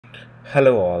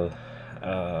Hello, all.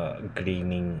 Good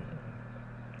evening.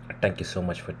 Thank you so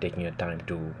much for taking your time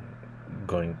to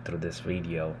going through this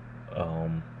video.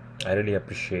 Um, I really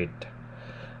appreciate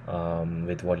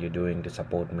with what you're doing to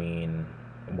support me in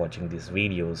watching these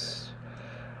videos.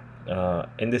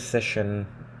 In this session,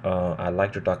 I'd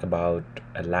like to talk about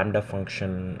a Lambda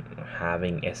function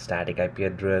having a static IP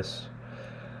address.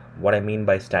 What I mean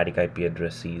by static IP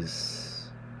address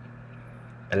is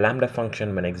a Lambda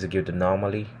function, when executed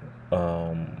normally,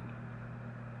 um,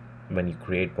 when you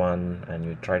create one and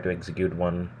you try to execute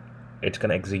one, it's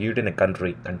going to execute in a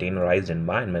country containerized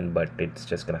environment, but it's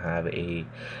just going to have a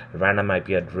random IP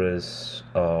address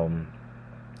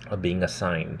being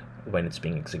assigned when it's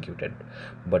being executed.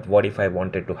 But what if I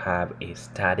wanted to have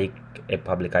a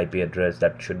public IP address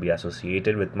that should be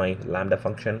associated with my Lambda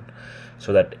function,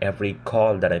 so that every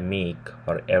call that I make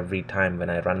or every time when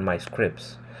I run my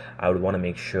scripts, I would want to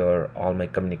make sure all my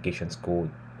communications go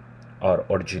or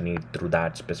originate through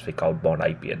that specific outbound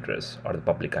IP address or the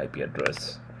public IP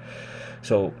address.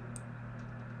 So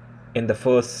in the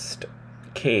first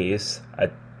case, I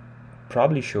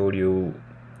probably showed you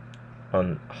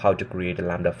on how to create a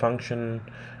Lambda function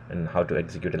and how to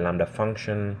execute a Lambda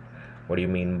function. What do you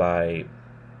mean by,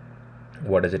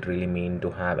 what does it really mean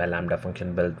to have a Lambda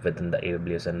function built within the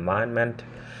AWS environment?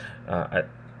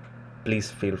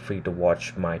 Please feel free to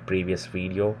watch my previous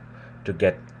video to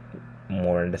get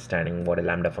more understanding what a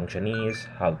Lambda function is,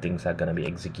 how things are going to be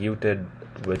executed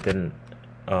within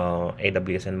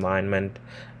AWS environment,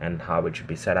 and how it should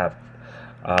be set up.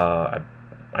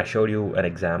 I showed you an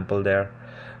example there,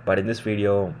 but in this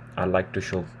video I'd like to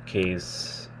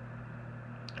showcase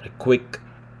a quick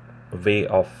way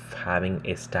of having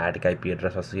a static IP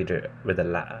address associated with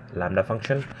a Lambda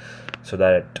function, so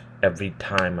that every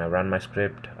time I run my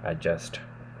script, I just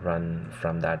run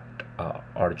from that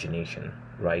origination,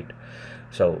 right?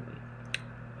 So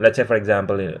let's say, for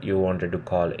example, you wanted to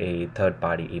call a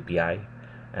third-party API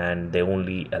and they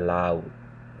only allow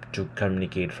to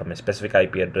communicate from a specific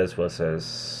IP address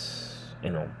versus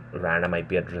random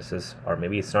IP addresses, or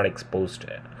maybe it's not exposed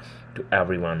to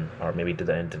everyone, or maybe to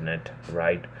the internet,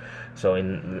 right? So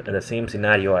in the same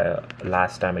scenario,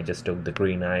 last time I just took the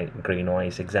green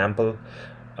noise example.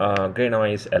 Gray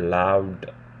noise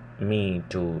allowed me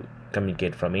to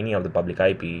communicate from any of the public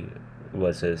IP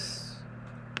versus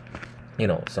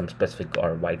some specific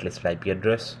or whitelisted IP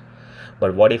address.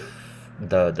 But what if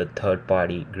the third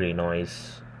party gray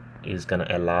noise is gonna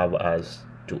allow us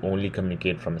to only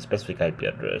communicate from a specific IP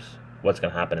address? What's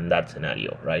gonna happen in that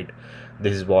scenario, right?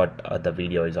 This is what the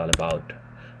video is all about.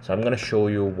 So I'm gonna show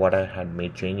you what I had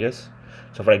made changes.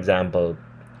 So for example,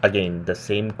 again, the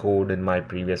same code in my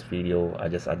previous video, I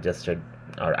just adjusted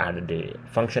or added a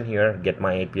function here, get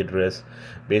my IP address.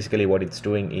 Basically what it's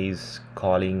doing is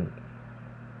calling,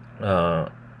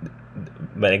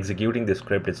 when executing the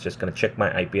script, it's just going to check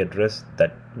my IP address,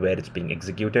 that where it's being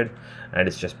executed, and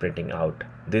it's just printing out.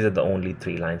 These are the only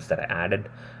 3 lines that I added.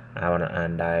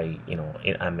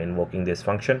 I'm invoking this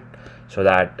function so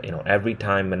that every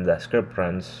time when the script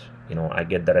runs, I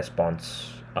get the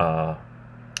response in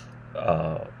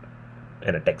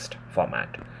a text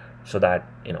format, so that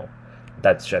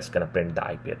that's just gonna print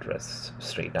the IP address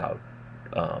straight out.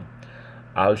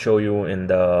 I'll show you in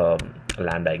the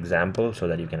Lambda example so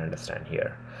that you can understand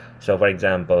here. So for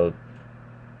example,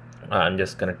 I'm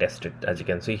just gonna test it. As you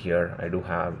can see here, I do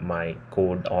have my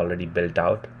code already built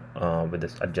out with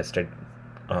this adjusted.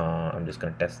 I'm just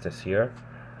gonna test this here.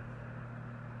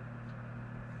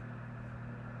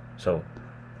 So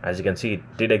as you can see,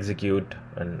 it did execute,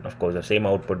 and of course the same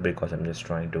output, because I'm just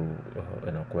trying to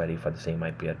query for the same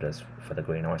IP address for the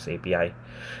Greenhouse API.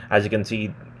 As you can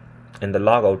see in the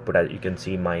log output, you can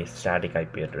see my static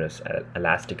IP address,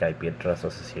 elastic IP address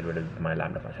associated with my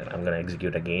Lambda function. I'm going to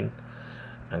execute again,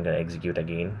 I'm going to execute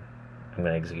again, I'm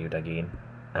going to execute again,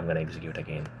 I'm going to execute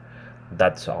again.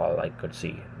 That's all I could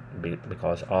see,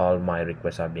 because all my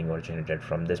requests are being originated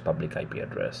from this public IP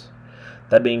address.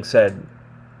 That being said,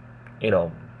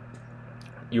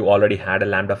 you already had a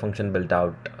Lambda function built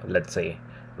out, let's say,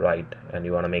 right? And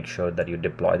you want to make sure that you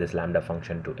deploy this Lambda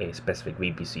function to a specific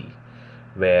VPC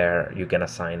where you can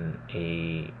assign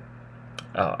a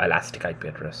elastic IP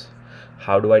address.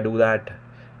 How do I do that?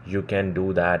 You can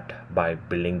do that by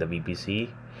building the VPC,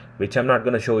 which I'm not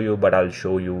going to show you, but I'll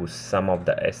show you some of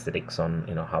the aesthetics on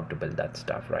how to build that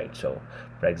stuff, right? So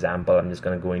for example, I'm just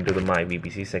going to go into the my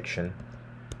VPC section.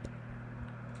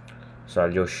 So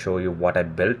I'll just show you what I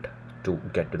built to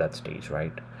get to that stage,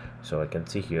 right? So I can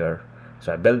see here,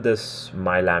 so I built this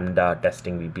my Lambda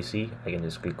testing VPC. I can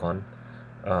just click on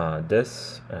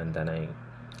this, and then I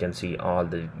can see all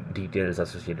the details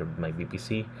associated with my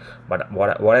VPC. But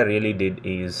what I really did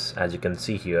is, as you can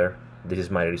see here, this is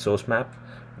my resource map,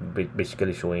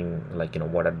 basically showing like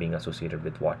what are being associated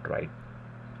with what, right?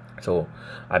 So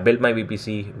I built my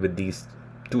VPC with these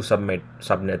two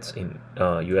subnets in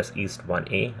US East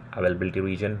 1A availability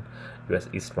region, US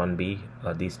East 1B,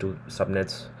 these two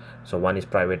subnets. So one is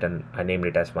private, and I named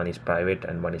it as one is private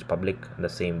and one is public, in the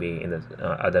same way in the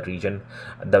other region.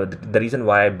 The reason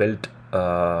why I built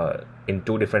in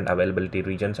two different availability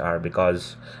regions are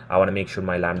because I want to make sure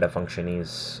my Lambda function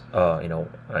is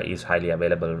is highly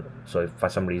available. So if for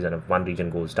some reason if one region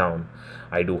goes down,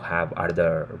 I do have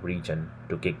other region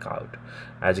to kick out.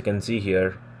 As you can see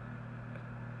here,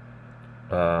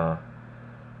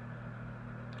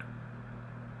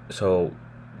 so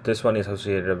this one is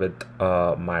associated with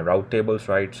my route tables,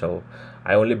 right? So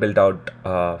I only built out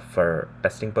for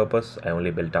testing purpose, I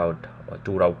only built out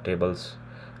two route tables.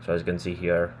 So as you can see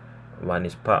here, one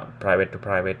is private to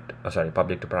private,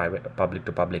 public to private, public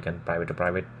to public, and private to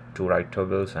private, two route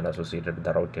tables, and associated with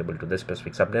the route table to this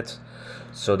specific subnets,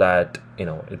 so that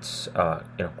it's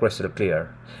crystal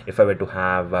clear. If I were to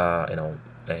have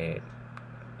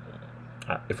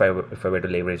if I were to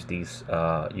leverage these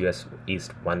US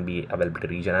East 1B availability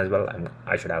region as well,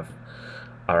 I should have,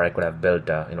 or I could have built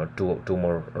two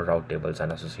more route tables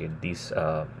and associate these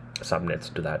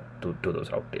subnets to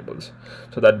those route tables.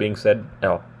 So that being said,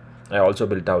 I also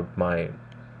built out my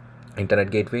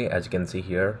internet gateway, as you can see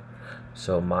here.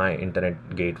 So my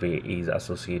internet gateway is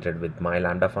associated with my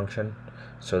Lambda function,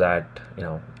 so that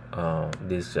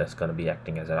this is just going to be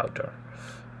acting as a router.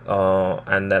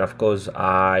 And then of course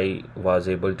I was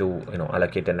able to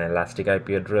allocate an elastic IP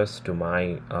address to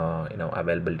my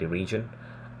availability region,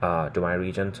 to my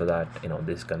region, so that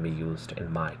this can be used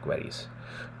in my queries.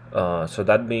 So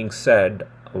that being said,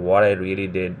 what I really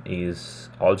did is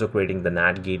also creating the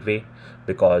NAT gateway,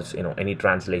 because any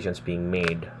translations being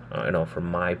made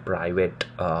from my private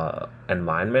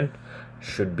environment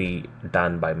should be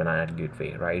done by my NAT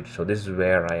gateway, right? So this is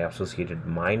where I associated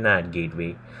my NAT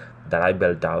gateway that I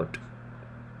built out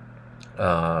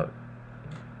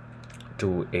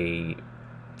to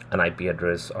an IP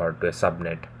address or to a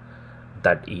subnet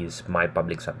that is my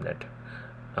public subnet.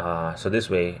 So this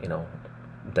way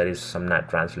there is some NAT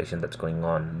translation that's going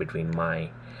on between my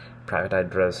private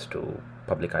address to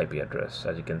public IP address,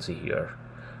 as you can see here.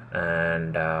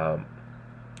 And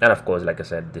of course, like I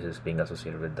said, this is being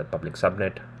associated with the public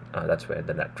subnet. That's where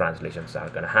the NAT translations are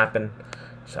going to happen.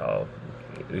 So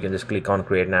you can just click on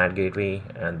create NAT gateway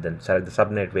and then select the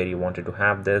subnet where you wanted to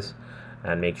have this,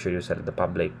 and make sure you select the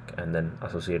public and then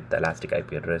associate the elastic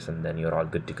IP address, and then you're all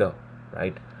good to go,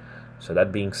 right? So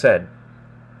that being said,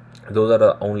 those are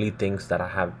the only things that I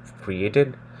have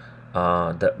created.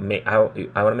 I want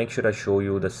to make sure I show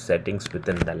you the settings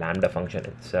within the Lambda function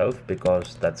itself,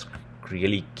 because that's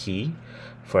really key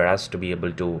for us to be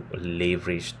able to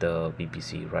leverage the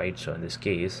VPC, right? So in this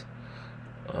case,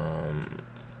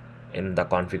 in the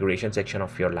configuration section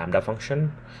of your Lambda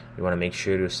function, you want to make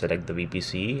sure you select the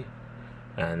VPC,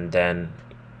 and then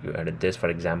you edit this. For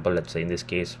example, let's say in this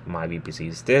case my VPC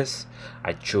is this.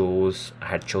 I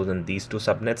had chosen these two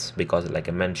subnets because, like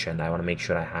I mentioned, I want to make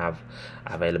sure I have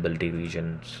availability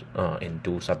regions in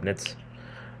two subnets,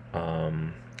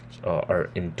 or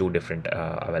in two different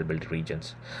availability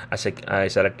regions. I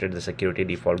selected the security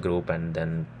default group and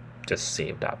then just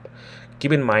saved up.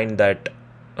 Keep in mind that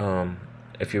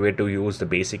if you were to use the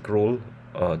basic role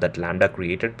that Lambda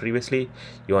created previously,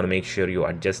 you want to make sure you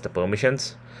adjust the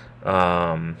permissions.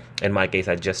 In my case,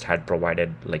 I just had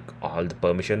provided like all the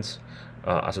permissions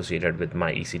associated with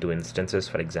my EC2 instances.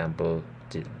 For example,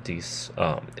 these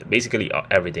basically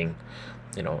everything,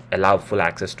 allow full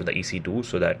access to the EC2,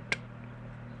 so that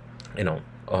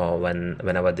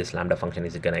whenever this Lambda function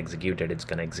is going to execute it's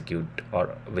going to execute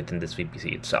or within this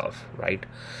VPC itself, right?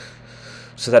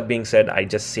 So that being said, I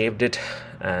just saved it,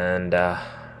 and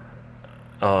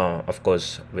of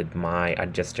course with my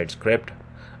adjusted script,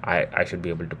 I should be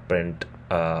able to print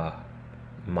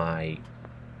my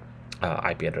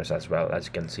IP address as well. As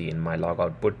you can see in my log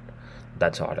output,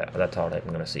 that's all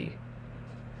I'm gonna see,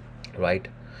 right?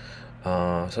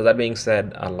 So that being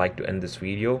said, I'd like to end this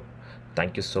video.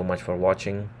 Thank you so much for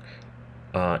watching.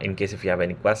 In case if you have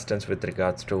any questions with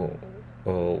regards to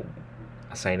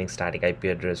assigning static IP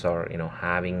address, or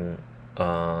having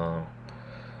the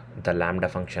Lambda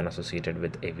function associated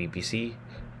with a VPC,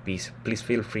 please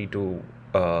feel free to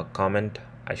comment.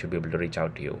 I should be able to reach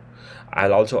out to you.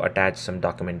 I'll also attach some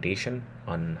documentation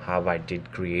on how I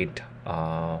did create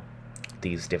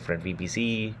these different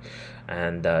VPC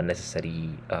and the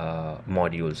necessary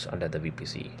modules under the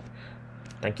VPC.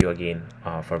 Thank you again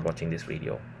for watching this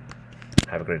video.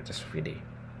 Have a great rest of your day.